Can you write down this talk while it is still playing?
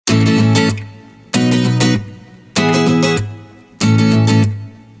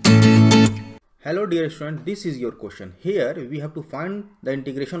Hello dear student, this is your question. Here we have to find the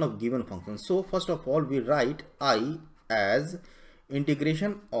integration of given function. So first of all we write I as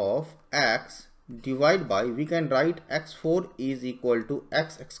integration of x divided by, we can write x4 is equal to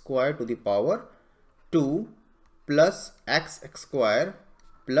x square to the power 2 plus x square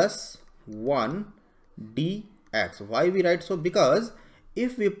plus 1 dx. Why we write so? Because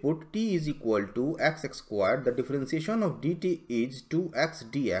if we put t is equal to x squared, the differentiation of dt is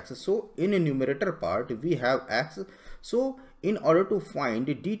 2x dx. So in a numerator part we have x. So in order to find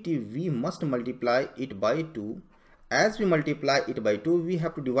dt we must multiply it by 2. As we multiply it by 2 we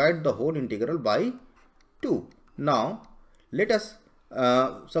have to divide the whole integral by 2. Now let us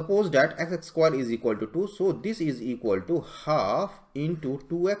suppose that x square is equal to 2. So this is equal to half into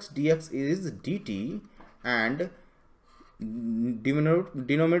 2x dx is dt, and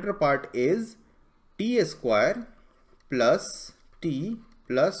denominator part is t square plus t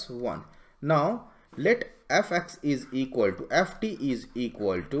plus 1. Now let fx is equal to ft is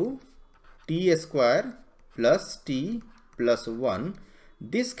equal to t square plus t plus 1.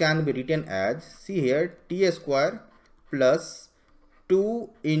 This can be written as, see here, t square plus 2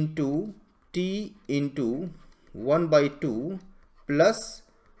 into t into 1 by 2 plus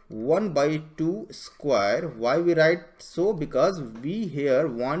 1 by 2 square. Why we write so? Because we here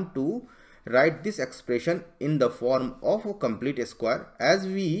want to write this expression in the form of a complete square. As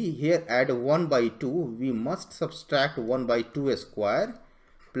we here add 1 by 2, we must subtract 1 by 2 square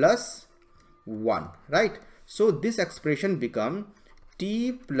plus 1, right? So this expression become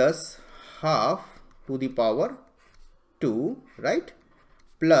t plus half to the power 2, right,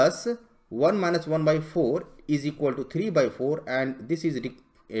 plus 1 minus 1 by 4 is equal to 3 by 4, and this is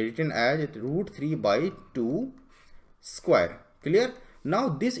written as root 3 by 2 square. Clear? Now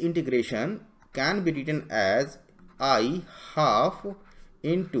this integration can be written as I half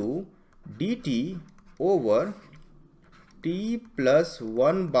into dt over t plus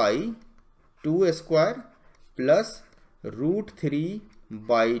 1 by 2 square plus root 3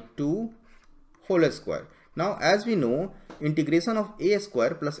 by 2 whole square. Now as we know, integration of a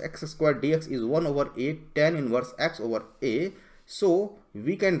square plus x square dx is 1 over a tan inverse x over a. So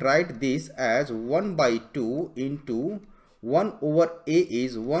we can write this as 1 by 2 into 1 over a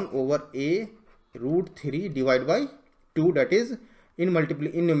is 1 over a root 3 divided by 2, that is in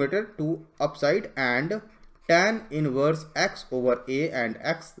numerator 2 upside, and tan inverse x over a, and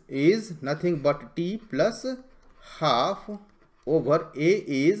x is nothing but t plus half over a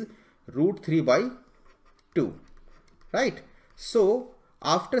is root 3 by 2, right? So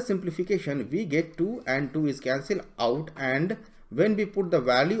after simplification we get 2 and 2 is cancelled out, and when we put the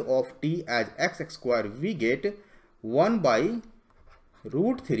value of t as x square we get 1 by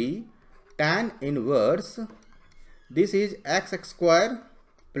root 3 tan inverse, this is x square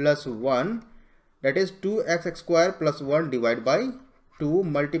plus 1, that is 2x square plus 1 divided by 2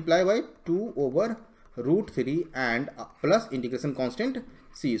 multiply by 2 over root 3 and plus integration constant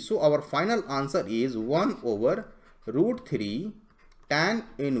c. So our final answer is 1 over root 3 tan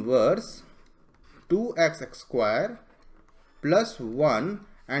inverse 2x square plus 1,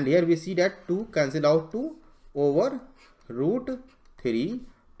 and here we see that 2 cancel out 2 over root 3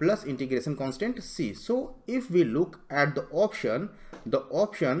 plus integration constant c. So if we look at the option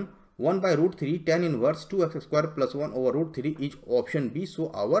 1 by root 3 tan inverse 2x square plus 1 over root 3 is option B. So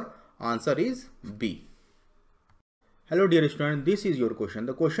our answer is B. Hello dear student, this is your question.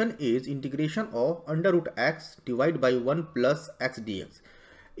 The question is integration of under root x divided by 1 plus x dx.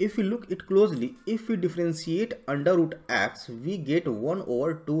 If we look it closely, if we differentiate under root x we get 1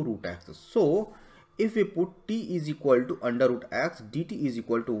 over 2 root x. So if we put t is equal to under root x, dt is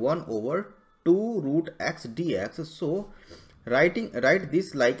equal to 1 over 2 root x dx. So write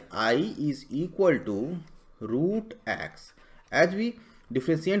this like I is equal to root x. As we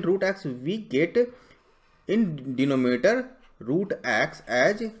differentiate root x we get in denominator root x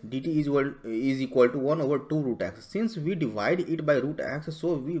as dt is equal to 1 over 2 root x. Since we divide it by root x,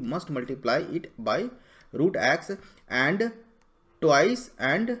 so we must multiply it by root x and twice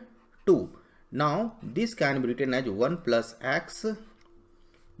and 2. Now this can be written as 1 plus x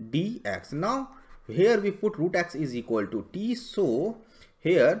dx. Now here we put root x is equal to t, so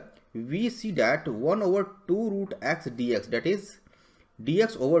here we see that 1 over 2 root x dx, that is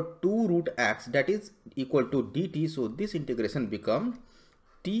dx over 2 root x, that is equal to dt. So this integration become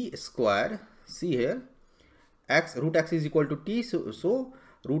t square, see here x root x is equal to t, so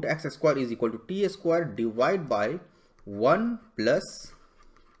root x square is equal to t square divided by 1 plus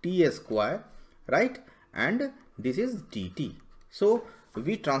t square, right, and this is dt. So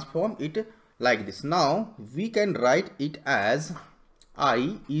we transform it like this. Now we can write it as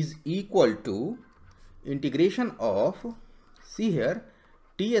I is equal to integration of, see here,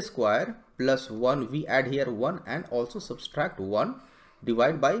 t square plus 1, we add here 1 and also subtract 1,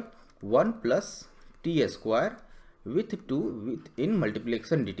 divide by 1 plus t square with 2 with in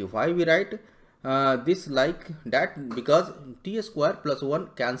multiplication dt. Why we write this like that? Because t square plus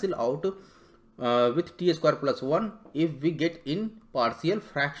 1 cancel out with t square plus 1 if we get in partial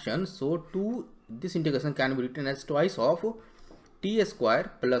fraction. So this integration can be written as twice of t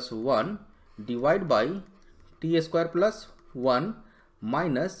square plus 1 divide by t square plus 1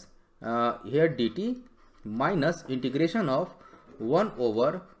 minus here dt minus integration of 1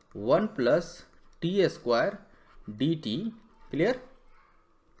 over 1 plus t square dt. Clear?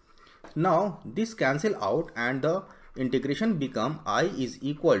 Now this cancel out and the integration become I is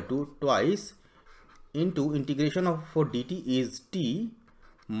equal to twice into integration of for dt is t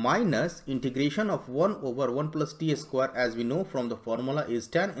minus integration of 1 over 1 plus t square, as we know from the formula, is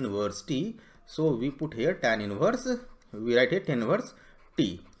tan inverse t. So we put here tan inverse, we write here tan inverse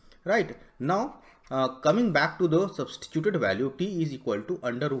t. Right, now coming back to the substituted value, t is equal to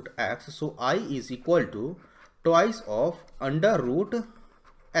under root x. So I is equal to twice of under root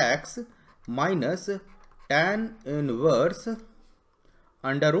x minus tan inverse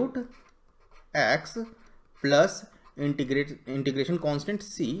under root x plus integration constant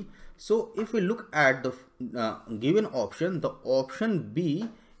c. So if we look at the given option, the option B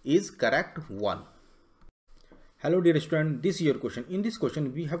is correct one. Hello dear student, this is your question. In this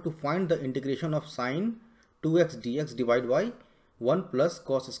question we have to find the integration of sine 2x dx divided by 1 plus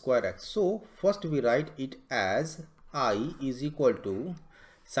cos square x. So first we write it as I is equal to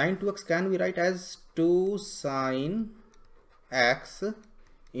sine 2x can we write as 2 sine x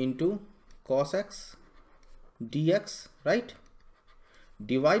into cos x dx, right,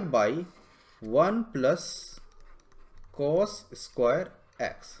 divide by 1 plus cos square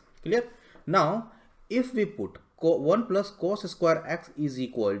x. Clear? Now if we put 1 plus cos square x is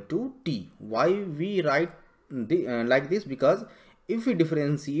equal to t, why we write like this? Because if we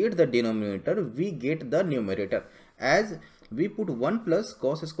differentiate the denominator we get the numerator. As we put 1 plus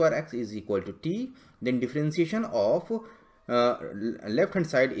cos square x is equal to t, then differentiation of left hand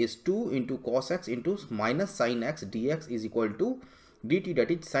side is 2 into cos x into minus sin x dx is equal to dt, that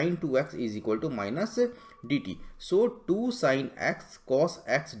is sin 2x is equal to minus dt. So 2 sin x cos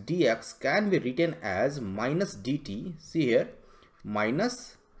x dx can be written as minus dt, see here,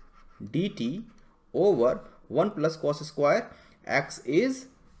 minus dt over 1 plus cos square x is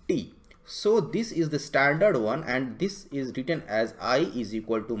t. So this is the standard one and this is written as I is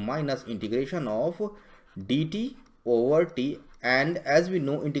equal to minus integration of dt over t, and as we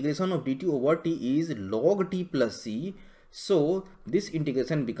know integration of dt over t is log t plus c. So this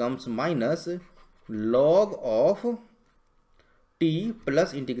integration becomes minus log of t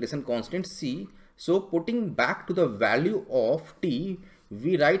plus integration constant c. So putting back to the value of t,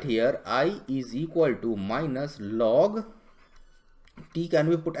 we write here I is equal to minus log t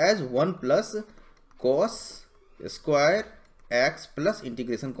can be put as 1 plus cos square x plus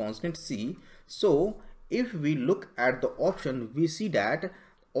integration constant c. So if we look at the option, we see that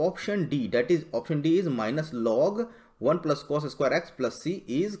option D, that is option D is minus log 1 plus cos square x plus c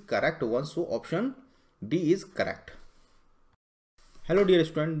is correct one. So option D is correct. Hello dear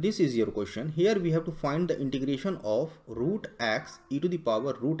student, this is your question. Here we have to find the integration of root x e to the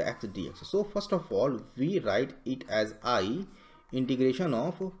power root x dx. So first of all we write it as I integration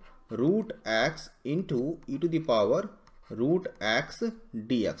of root x into e to the power root x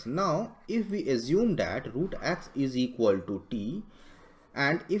dx. Now if we assume that root x is equal to t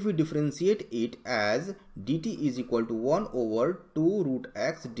and if we differentiate it as dt is equal to 1 over 2 root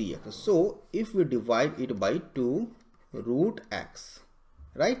x dx. So if we divide it by 2 root x,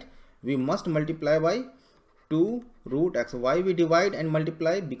 right, we must multiply by 2 root x. Why we divide and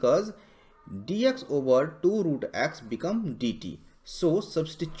multiply? Because dx over 2 root x become dt. So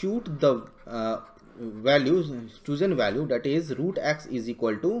substitute the values, chosen value, that is root x is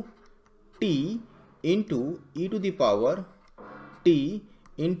equal to t into e to the power t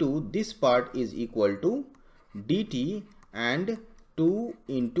into this part is equal to dt and 2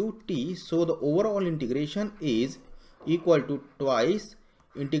 into t. So the overall integration is equal to twice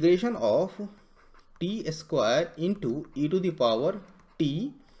integration of t square into e to the power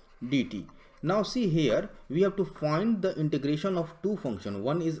t dt. Now see here we have to find the integration of two functions.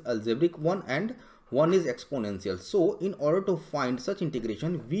 One is algebraic one and one is exponential. So in order to find such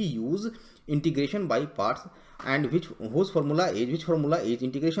integration we use integration by parts, and whose formula is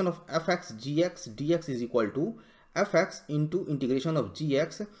integration of fx gx dx is equal to fx into integration of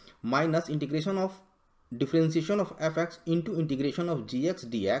gx minus integration of differentiation of fx into integration of gx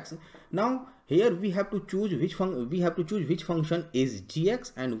dx. Now here we have to choose which function is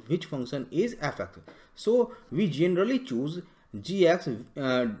gx and which function is fx. So we generally choose gx,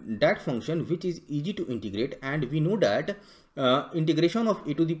 that function which is easy to integrate, and we know that integration of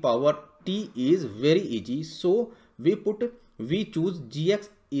e to the power t is very easy. So we choose gx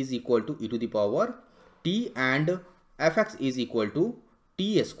is equal to e to the power t and fx is equal to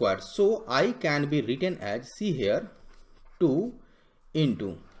t square. So I can be written as, see here, 2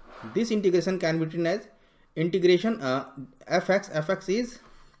 into this integration can be written as integration fx is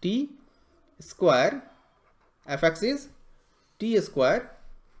t square, fx is t square,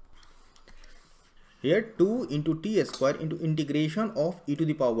 here 2 into t square into integration of e to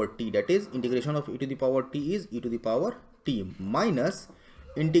the power t, that is integration of e to the power t is e to the power t, minus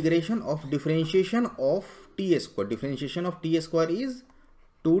integration of differentiation of t square. Differentiation of t square is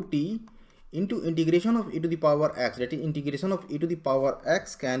 2t into integration of e to the power x, that is integration of e to the power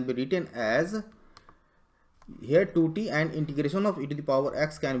x can be written as here 2t, and integration of e to the power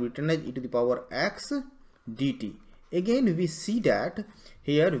x can be written as e to the power x dt. Again we see that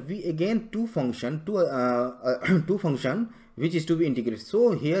here we again two function which is to be integrated.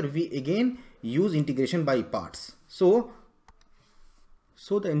 So here we again use integration by parts. So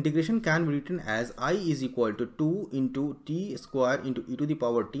the integration can be written as I is equal to 2 into t square into e to the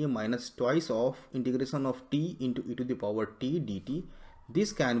power t minus twice of integration of t into e to the power t dt.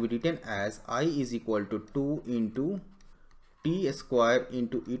 This can be written as I is equal to 2 into t square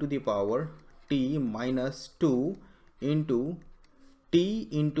into e to the power t minus 2 into t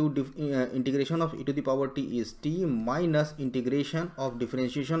into integration of e to the power t is t minus integration of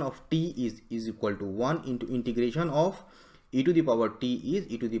differentiation of t is equal to 1 into integration of e to the power t is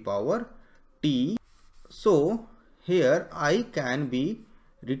e to the power t. So here I can be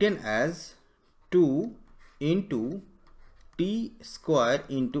written as 2 into t square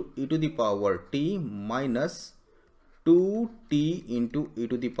into e to the power t minus 2t into e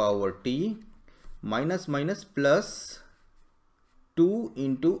to the power t minus plus 2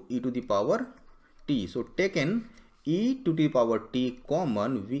 into e to the power t. So taken e to the power t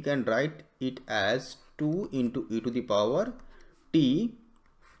common, we can write it as 2 into e to the power t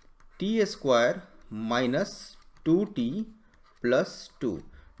square minus 2t plus 2.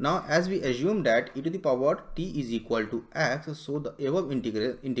 Now as we assume that e to the power t is equal to x, so the above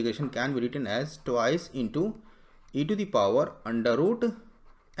integration can be written as twice into e to the power under root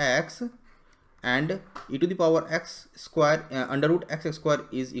x, and e to the power x square under root x square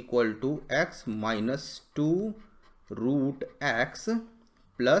is equal to x minus 2 root x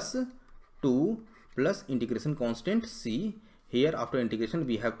plus 2 plus integration constant c. Here after integration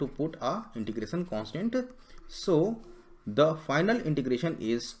we have to put a integration constant. So the final integration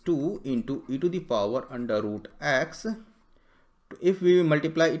is 2 into e to the power under root x. If we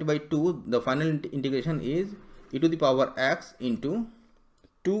multiply it by 2, the final integration is e to the power x into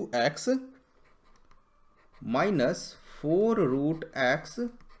 2x minus 4 root x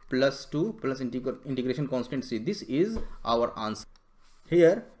plus 2 plus integration constant c. This is our answer.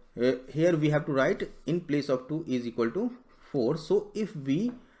 Here we have to write in place of 2 is equal to 4. So if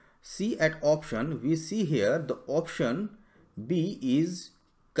we see at option, we see here the option B is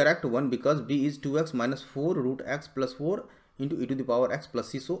correct one, because B is 2x minus 4 root x plus 4 into e to the power x plus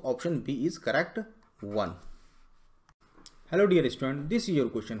c. So option B is correct one. Hello dear student, this is your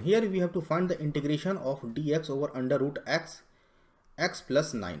question. Here we have to find the integration of dx over under root x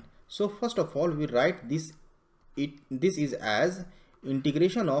plus 9. So first of all we write this is as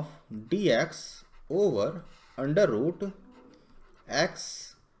integration of dx over under root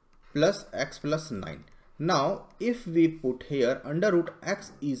x plus 9. Now if we put here under root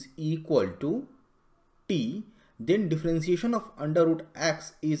x is equal to t, then differentiation of under root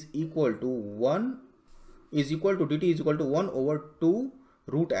x is equal to 1 is equal to dt is equal to 1 over 2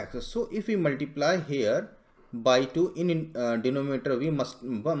 root x. So if we multiply here by 2 in denominator, we must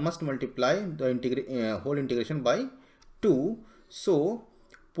multiply the whole integration by 2. So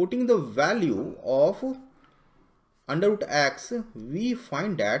putting the value of under root x, we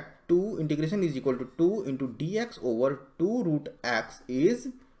find that 2 integration is equal to 2 into dx over 2 root x is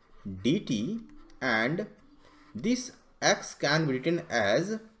dt, and this x can be written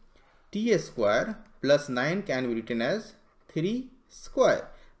as t square plus 9 can be written as 3 square.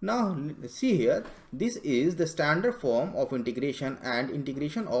 Now see here, this is the standard form of integration, and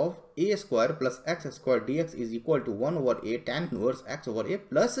integration of a square plus x square dx is equal to 1 over a tan inverse x over a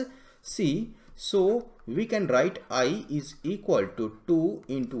plus c. So we can write I is equal to 2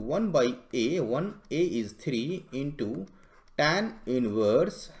 into 1 by a, 1a is 3 into tan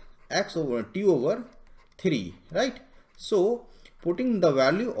inverse x over t over 3, right? So putting the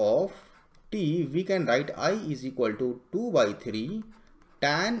value of t, we can write I is equal to 2 by 3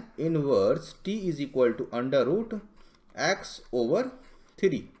 tan inverse t is equal to under root x over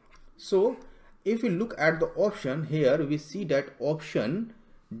 3. So if we look at the option here, we see that option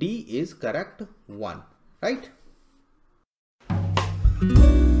D is correct one, right?